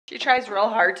She tries real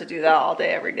hard to do that all day,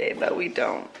 every day, but we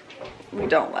don't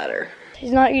let her.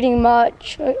 He's not eating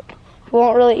much. He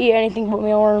won't really eat anything but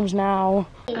mealworms now.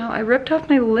 Oh, I ripped off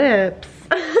my lips.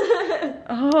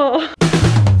 Oh.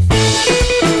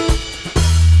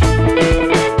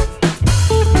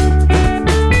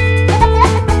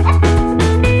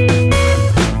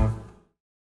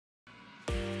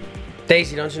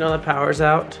 Daisy, don't you know the power's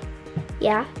out?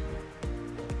 Yeah.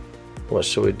 What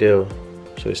should we do?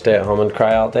 Should we stay at home and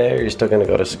cry all day, or are you still gonna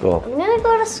go to school? I'm gonna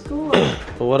go to school.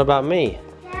 Well, what about me?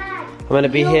 Dad, I'm gonna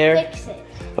be here. Fix it.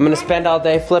 I'm gonna spend all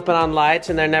day flipping on lights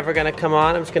and they're never gonna come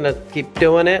on. I'm just gonna keep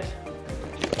doing it.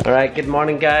 All right, good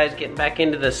morning guys. Getting back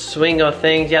into the swing of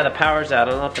things. Yeah, the power's out.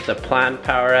 I don't know if it's a planned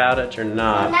power outage or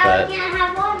not, now but... we're gonna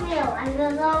have oatmeal. I'm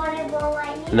gonna go when I go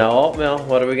like this. No oatmeal.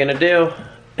 What are we gonna do?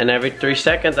 And every 3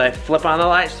 seconds I flip on the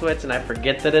light switch and I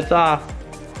forget that it's off.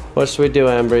 What should we do,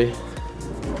 Ambry?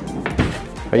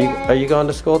 Are you going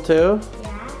to school too?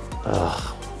 Yeah.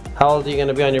 Ugh. How old are you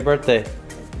gonna be on your birthday?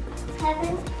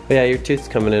 7. Yeah, your tooth's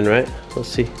coming in, right? We'll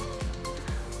see.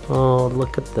 Oh,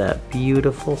 look at that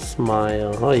beautiful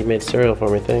smile. Oh, you made cereal for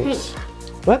me, thanks.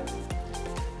 What?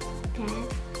 Dad.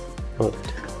 What?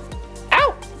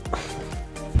 Ow!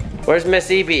 Where's Miss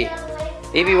Evie?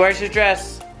 Evie, where's your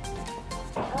dress?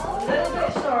 A little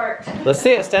bit short. Let's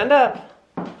see it, stand up.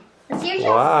 Let's see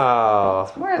your Wow.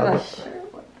 It's more of a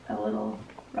shirt with a little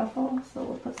ruffle, so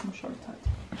we'll put some shorts on.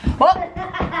 Well,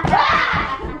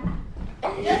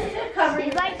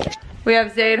 we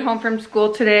have Zayd home from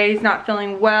school today. He's not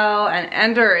feeling well, and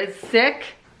Ender is sick.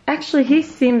 Actually, he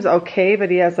seems okay,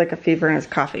 but he has like a fever and is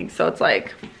coughing, so it's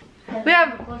like we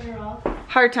have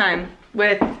hard time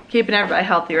with keeping everybody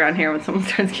healthy around here when someone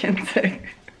starts getting sick.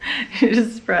 It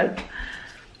just spreads.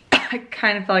 I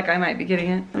kind of feel like I might be getting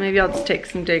it. Maybe I'll just take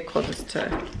some Dayquil just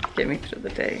to get me through the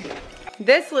day.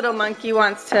 This little monkey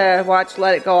wants to watch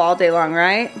Let It Go all day long,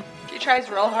 right? She tries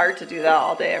real hard to do that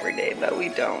all day, every day, but we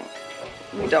don't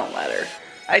let her.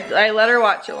 I let her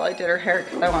watch it while I did her hair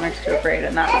because I want her to do a braid,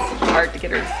 and that's hard to get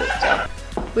her to sit still.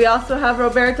 We also have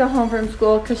Roberta home from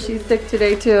school because she's sick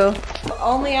today too.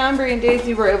 Only Ambry and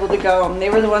Daisy were able to go, and they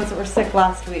were the ones that were sick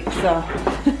last week, so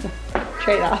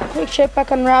trade off. Quick check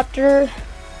back on Raptor.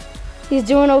 He's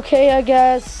doing okay, I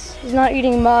guess. He's not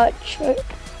eating much. He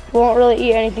won't really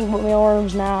eat anything but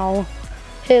mealworms now.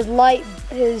 His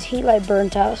heat light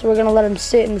burnt out, so we're gonna let him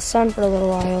sit in the sun for a little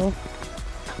while.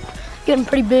 Getting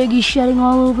pretty big, he's shedding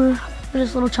all over. There's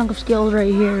this little chunk of scales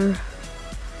right here.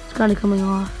 It's kind of coming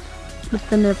off. It's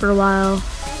been there for a while.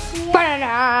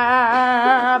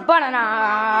 Banana,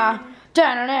 banana,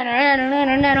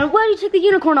 da-na-na-na-na-na-na-na. Why did you take the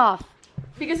unicorn off?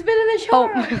 Because it's been in the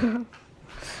shower. Oh.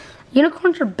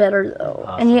 Unicorns are better though,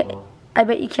 and yet I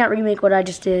bet you can't remake what I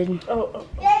just did. Oh.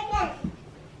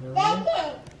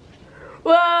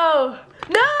 Whoa!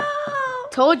 No!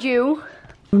 Told you.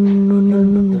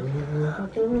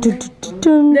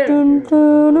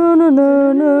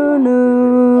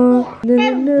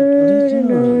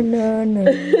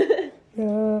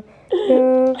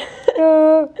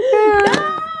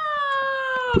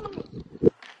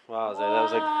 Wow, Zay, that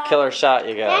was a killer shot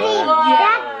you got.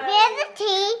 There's a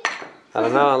tea. I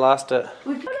don't know, I lost it.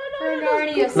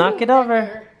 Knock it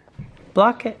over.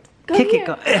 Block it. Kick it.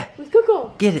 Go.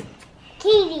 Get it.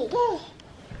 Kitty.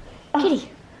 Kitty.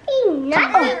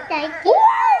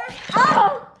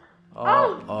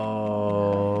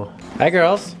 Oh. Hi,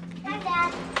 girls. Hi,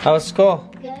 Dad. How was school?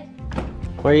 Good.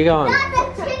 Where are you going?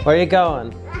 Where are you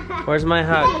going? Where's my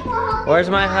hug? Where's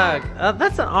my hug? Oh,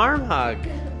 that's an arm hug.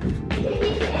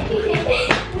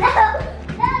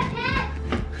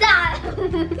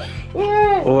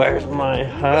 Where's my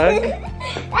hug?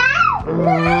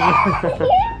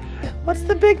 What's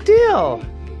the big deal?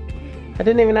 I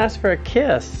didn't even ask for a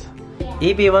kiss.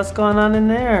 Evie, what's going on in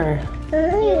there?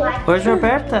 Where's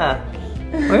Roberta?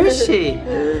 Where is she?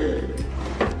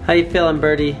 How you feeling,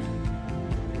 Birdie?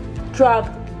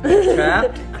 Trapped.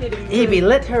 Trapped? Evie,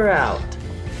 let her out.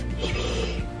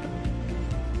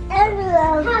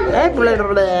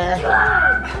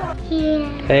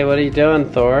 Hey, what are you doing,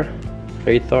 Thor?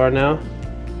 Are you Thor now?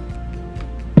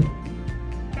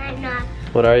 I'm not.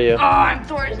 What are you? Oh, I'm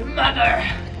Thor's mother.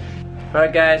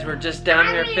 Alright guys, we're just down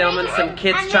here filming some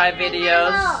Kids Try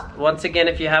videos. Once again,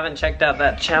 if you haven't checked out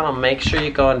that channel, make sure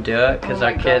you go and do it, because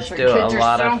our kids do a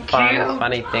lot of fun,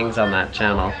 funny things on that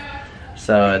channel.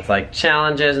 So it's like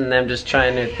challenges and them just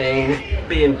trying new things,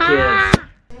 being kids.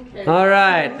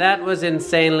 Alright, that was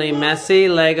insanely messy.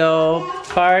 Lego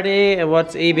party. And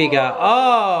what's Evie got?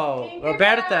 Oh,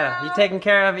 Roberta, you taking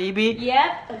care of Evie?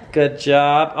 Yep. Good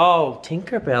job. Oh,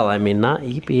 Tinkerbell, I mean, not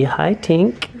Evie. Hi,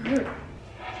 Tink.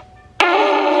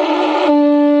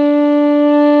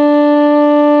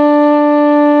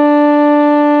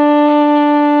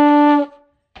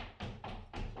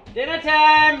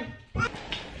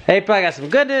 April, I got some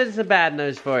good news and some bad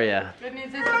news for you. Good news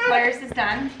is the Polaris is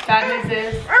done. Bad news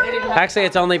is they didn't have Actually,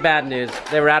 it's only bad news.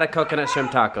 They were out of coconut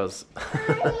shrimp tacos.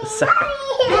 Sorry.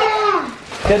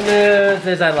 Good news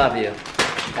is I love you.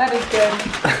 That is good.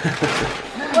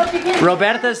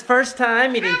 Roberta's first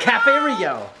time eating Cafe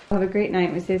Rio. Have a great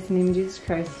night. We say this in the name of Jesus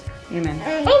Christ. Amen.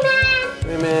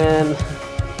 Amen.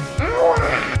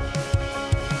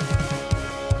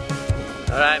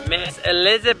 All right, Miss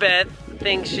Elizabeth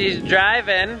thinks she's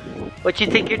driving. What you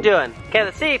think you're doing? Okay,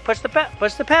 let's see. Push the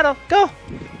pedal. Go.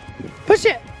 Push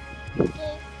it.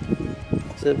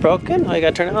 Is it broken? Oh, you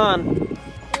gotta turn it on.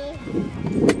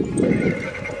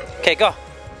 Okay, go.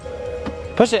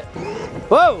 Push it.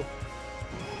 Whoa.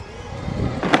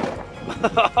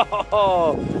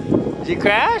 Did you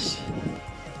crash?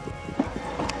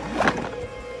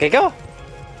 Okay, go.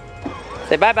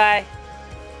 Say bye-bye.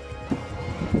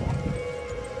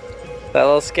 Is that a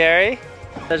little scary?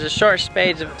 There's a short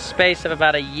space of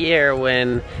about a year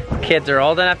when kids are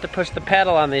old enough to push the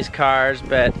pedal on these cars,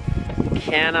 but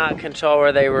cannot control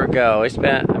where they will go. I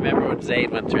remember when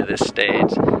Zayd went through this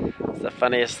stage. It's the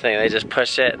funniest thing. They just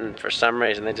push it, and for some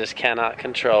reason they just cannot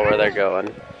control where they're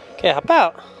going. Okay, hop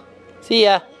out. See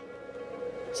ya.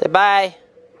 Say bye.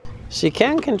 She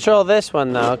can control this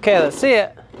one though. Okay, let's see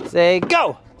it. Say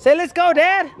go. Say let's go,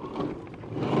 Dad.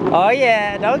 Oh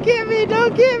yeah, don't get me,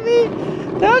 don't get me.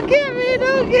 Don't get me,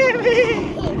 don't get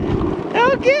me.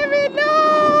 Don't get me,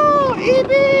 no.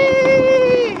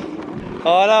 Evie.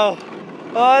 Oh no.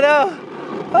 Oh no.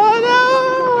 Oh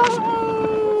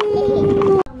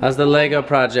no. How's the Lego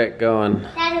project going?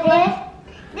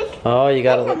 Oh, you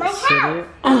got a little city.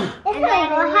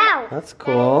 That's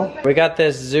cool. We got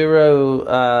this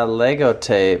Zero Lego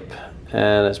tape,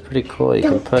 and it's pretty cool. You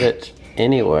can put it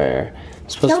anywhere.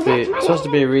 It's supposed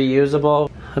to be reusable.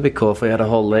 That'd be cool if we had a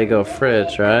whole Lego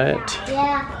fridge, right?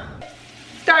 Yeah.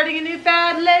 Starting a new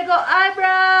fad, Lego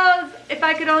eyebrows. If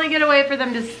I could only get away for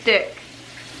them to stick.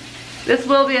 This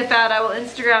will be a fad. I will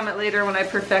Instagram it later when I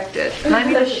perfect it. And I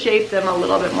need to shape them a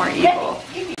little bit more evil.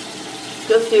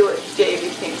 Go see what Davey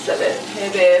thinks of it. Hey,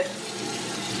 babe.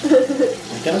 I'm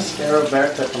gonna scare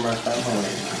Roberta from our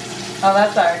family. Oh,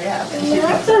 that's already happened.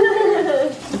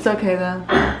 It's okay though.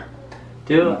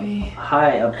 Do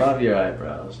high above your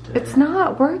eyebrows. Dude. It's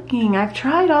not working. I've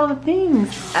tried all the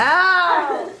things.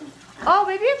 Ow! Oh,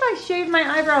 maybe if I shave my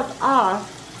eyebrows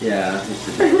off. Yeah,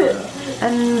 just to do that.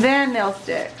 And then they'll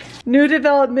stick. New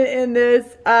development in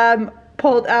this.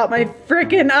 Pulled out my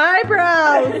freaking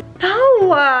eyebrows.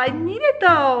 No, I needed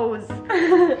those.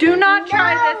 Do not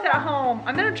try this at home.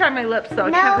 I'm gonna try my lips though.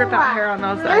 I can't rip out hair on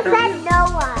those. I said no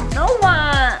one. No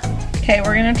one. Okay,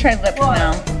 we're gonna try lips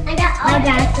now. I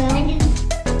got some.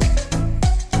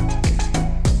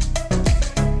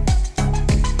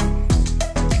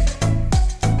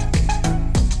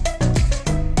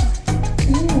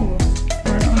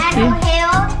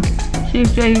 See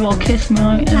if Davey will kiss me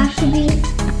like this.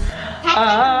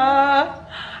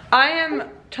 I am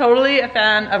totally a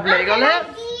fan of Lego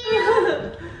lips.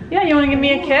 Yeah, you want to give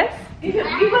me a kiss? Give me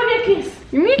a kiss.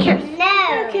 Give me a kiss.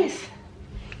 No. A kiss.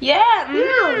 Yeah.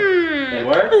 They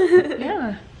work?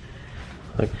 Yeah.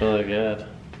 Look really good.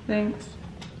 Thanks.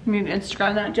 You need to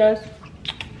Instagram that, Jess.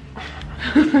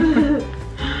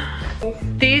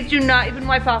 These do not even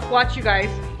wipe off. Watch, you guys.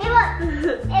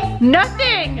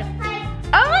 Nothing.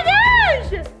 Oh my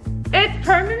gosh! It's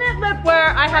permanent lip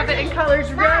wear. I have it in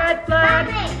colors red, black,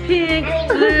 pink,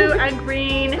 blue, and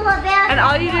green. And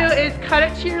all you do is cut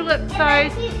it to your lip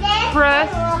size, press,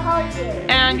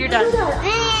 and you're done.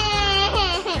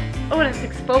 Oh, and it's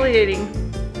exfoliating.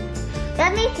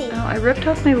 Let me see. Oh, I ripped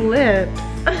off my lips.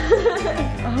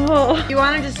 Oh. If you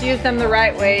want to just use them the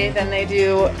right way, then they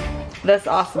do this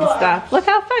awesome stuff. Look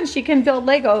how fun she can build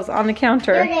Legos on the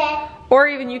counter. Or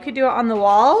even you could do it on the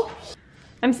wall.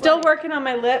 I'm still working on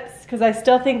my lips because I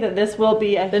still think that this will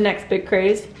be the next big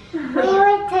craze.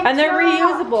 And they're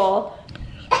reusable.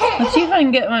 Let's see if I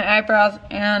can get my eyebrows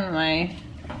and my...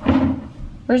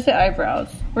 Where's the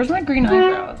eyebrows? Where's my green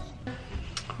eyebrows?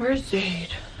 Where's Zayd?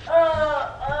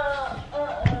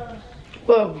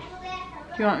 Whoa. Do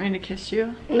you want me to kiss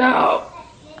you? No.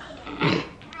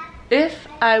 If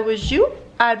I was you,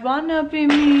 I'd wanna be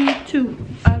me too.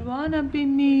 I'd wanna be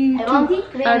me too.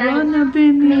 I'd wanna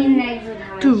be me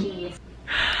too.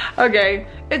 Okay,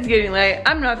 it's getting late.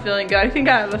 I'm not feeling good. I think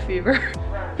I have a fever.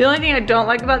 The only thing I don't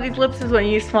like about these lips is when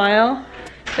you smile,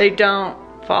 they don't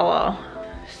follow.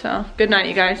 So, good night,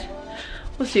 you guys.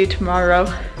 We'll see you tomorrow.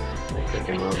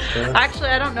 Actually,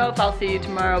 I don't know if I'll see you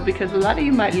tomorrow because a lot of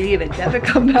you might leave and never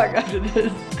come back after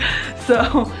this.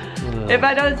 So, if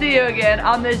I don't see you again,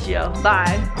 I'll miss you.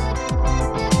 Bye.